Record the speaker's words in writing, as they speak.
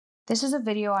This is a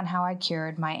video on how I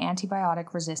cured my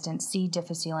antibiotic-resistant C.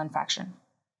 difficile infection.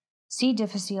 C.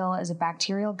 difficile is a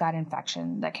bacterial gut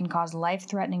infection that can cause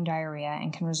life-threatening diarrhea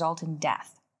and can result in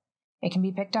death. It can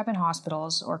be picked up in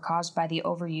hospitals or caused by the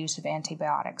overuse of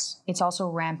antibiotics. It's also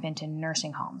rampant in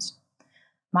nursing homes.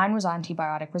 Mine was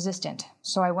antibiotic resistant,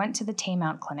 so I went to the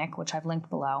Taymount Clinic, which I've linked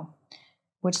below,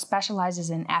 which specializes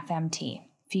in FMT,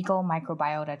 fecal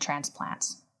microbiota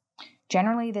transplants.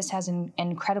 Generally, this has an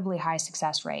incredibly high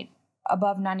success rate,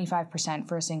 above 95%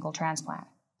 for a single transplant.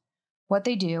 What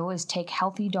they do is take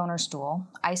healthy donor stool,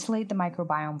 isolate the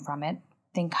microbiome from it,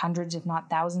 think hundreds if not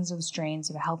thousands of strains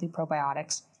of healthy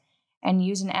probiotics, and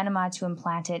use an enema to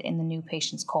implant it in the new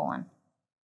patient's colon.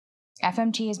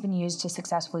 FMT has been used to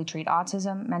successfully treat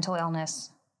autism, mental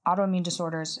illness, autoimmune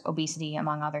disorders, obesity,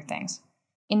 among other things.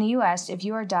 In the US, if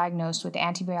you are diagnosed with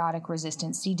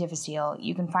antibiotic-resistant C. difficile,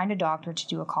 you can find a doctor to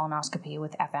do a colonoscopy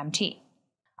with FMT.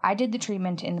 I did the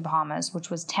treatment in the Bahamas, which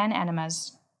was 10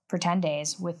 enemas for 10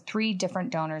 days with 3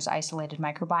 different donors' isolated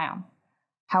microbiome.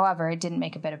 However, it didn't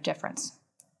make a bit of difference.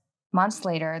 Months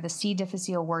later, the C.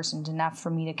 difficile worsened enough for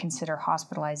me to consider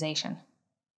hospitalization.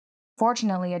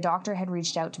 Fortunately, a doctor had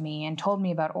reached out to me and told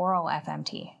me about Oral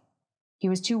FMT. He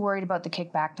was too worried about the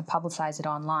kickback to publicize it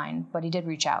online, but he did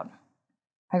reach out.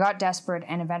 I got desperate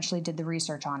and eventually did the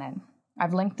research on it.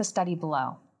 I've linked the study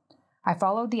below. I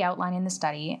followed the outline in the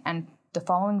study, and the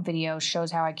following video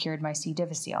shows how I cured my C.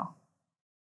 difficile.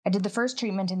 I did the first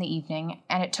treatment in the evening,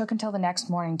 and it took until the next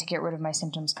morning to get rid of my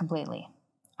symptoms completely.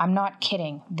 I'm not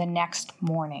kidding, the next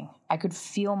morning. I could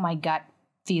feel my gut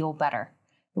feel better.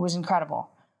 It was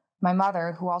incredible. My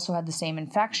mother, who also had the same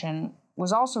infection,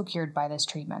 was also cured by this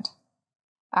treatment.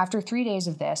 After 3 days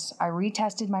of this, I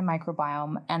retested my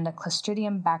microbiome, and the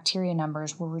Clostridium bacteria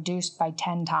numbers were reduced by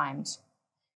 10 times.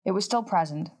 It was still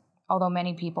present, although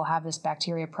many people have this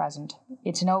bacteria present.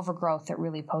 It's an overgrowth that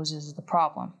really poses the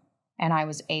problem, and I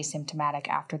was asymptomatic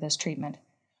after this treatment.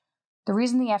 The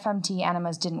reason the FMT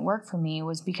enemas didn't work for me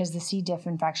was because the C. diff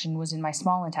infection was in my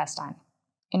small intestine.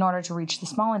 In order to reach the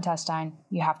small intestine,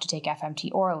 you have to take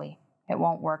FMT orally. It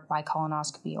won't work by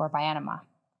colonoscopy or by enema.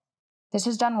 This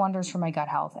has done wonders for my gut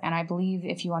health, and I believe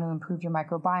if you want to improve your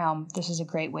microbiome, this is a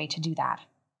great way to do that.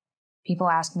 People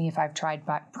ask me if I've tried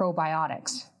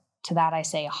probiotics. To that I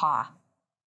say, ha.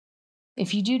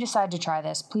 If you do decide to try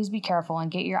this, please be careful and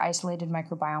get your isolated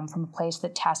microbiome from a place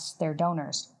that tests their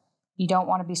donors. You don't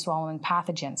want to be swallowing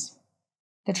pathogens.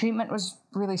 The treatment was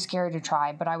really scary to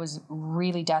try, but I was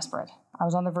really desperate. I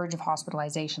was on the verge of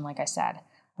hospitalization, like I said.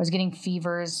 I was getting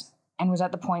fevers and was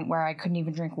at the point where I couldn't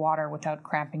even drink water without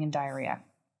cramping and diarrhea.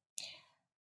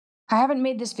 I haven't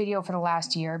made this video for the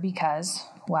last year because,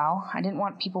 well, I didn't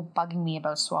want people bugging me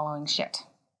about swallowing shit.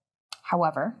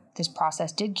 However, this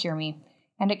process did cure me,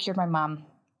 and it cured my mom,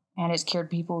 and it's cured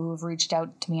people who have reached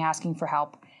out to me asking for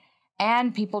help,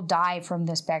 and people die from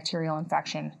this bacterial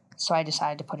infection, so I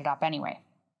decided to put it up anyway.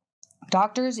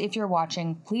 Doctors, if you're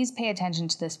watching, please pay attention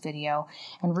to this video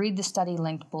and read the study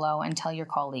linked below and tell your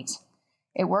colleagues.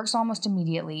 It works almost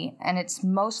immediately, and it's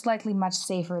most likely much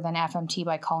safer than FMT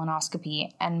by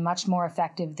colonoscopy and much more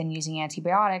effective than using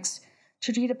antibiotics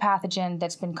to treat a pathogen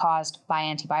that's been caused by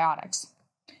antibiotics.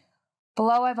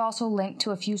 Below, I've also linked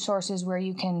to a few sources where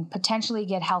you can potentially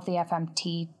get healthy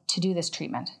FMT to do this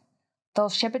treatment. They'll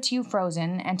ship it to you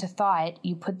frozen, and to thaw it,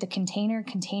 you put the container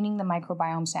containing the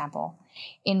microbiome sample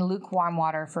in lukewarm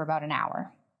water for about an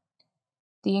hour.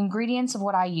 The ingredients of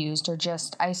what I used are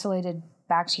just isolated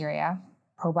bacteria,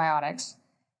 probiotics,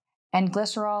 and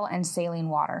glycerol and saline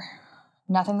water.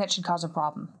 Nothing that should cause a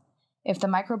problem, if the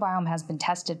microbiome has been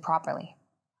tested properly.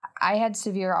 I had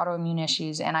severe autoimmune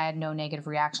issues, and I had no negative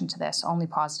reaction to this, only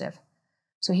positive.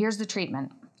 So here's the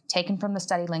treatment, taken from the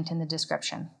study linked in the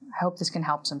description. I hope this can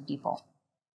help some people.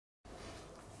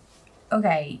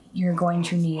 Okay, you're going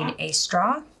to need a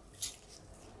straw,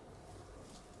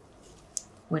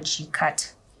 which you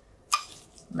cut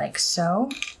like so.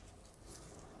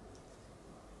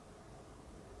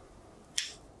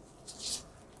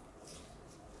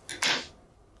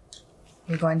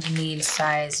 You're going to need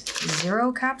size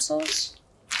 0 capsules,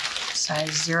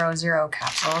 size 00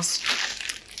 capsules,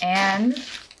 and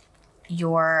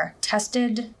your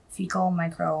tested fecal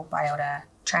microbiota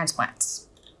transplants.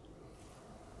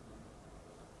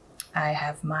 I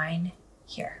have mine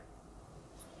here.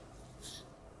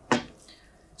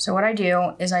 So what I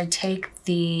do is I take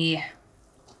the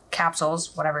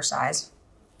capsules, whatever size.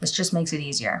 This just makes it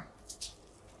easier.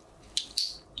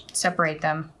 Separate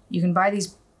them. You can buy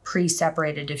these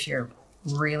pre-separated if you're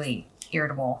really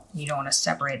irritable. You don't want to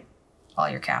separate all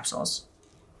your capsules.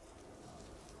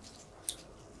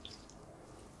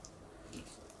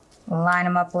 Line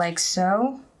them up like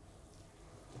so.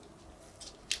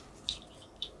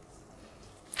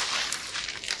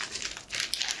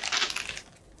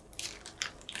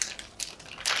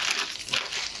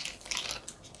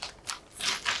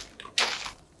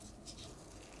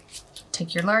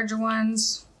 take your larger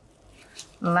ones,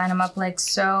 line them up like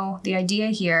so. The idea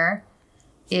here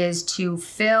is to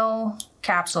fill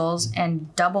capsules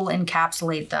and double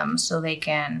encapsulate them so they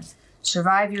can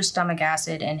survive your stomach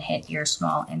acid and hit your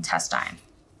small intestine.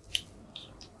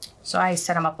 So I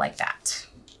set them up like that.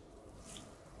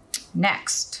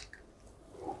 Next,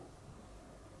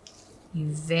 you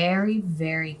very,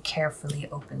 very carefully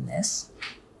open this.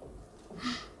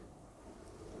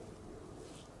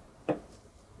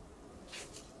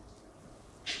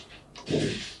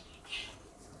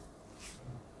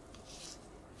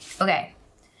 Okay,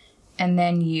 and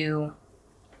then you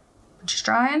put your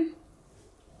straw in,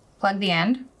 plug the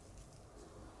end,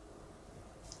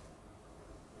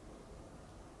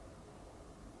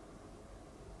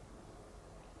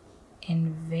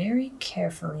 and very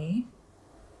carefully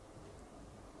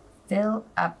fill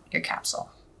up your capsule.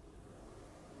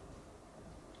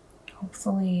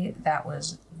 Hopefully that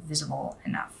was visible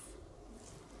enough.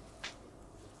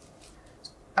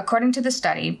 According to the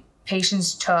study,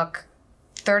 patients took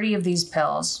 30 of these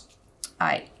pills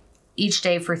each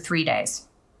day for 3 days.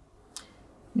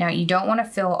 Now, you don't want to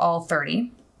fill all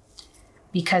 30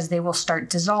 because they will start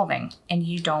dissolving, and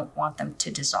you don't want them to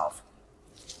dissolve.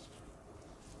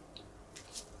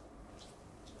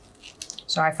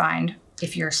 So I find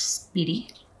if you're speedy,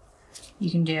 you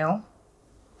can do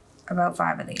about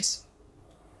 5 of these.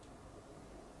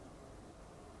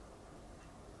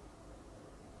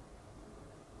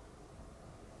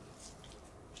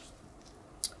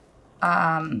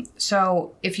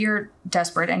 So if you're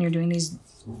desperate and you're doing these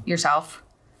yourself,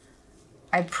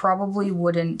 I probably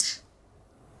wouldn't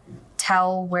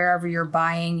tell wherever you're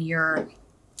buying your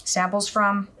samples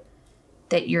from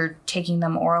that you're taking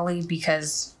them orally,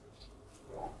 because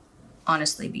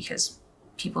honestly, because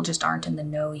people just aren't in the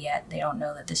know yet. They don't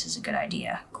know that this is a good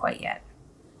idea quite yet.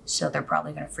 So they're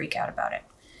probably going to freak out about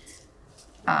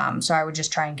it. So I would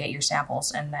just try and get your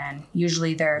samples, and then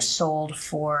usually they're sold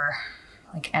for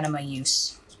like enema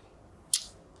use.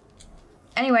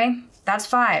 Anyway, that's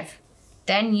 5.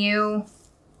 Then you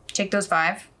take those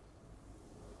 5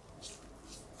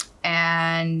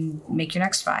 and make your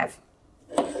next 5.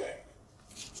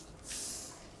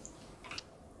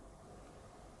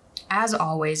 As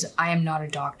always, I am not a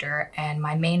doctor, and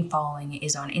my main following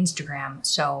is on Instagram,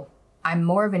 so I'm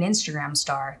more of an Instagram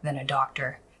star than a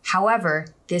doctor. However,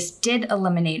 this did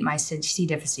eliminate my C.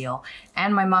 difficile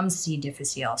and my mom's C.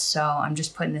 difficile, so I'm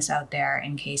just putting this out there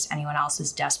in case anyone else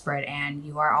is desperate, and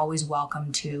you are always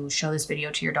welcome to show this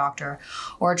video to your doctor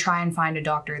or try and find a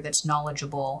doctor that's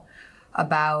knowledgeable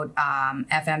about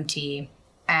FMT.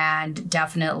 And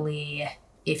definitely,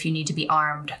 if you need to be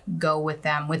armed, go with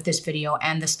them with this video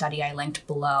and the study I linked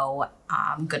below.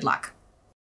 Good luck.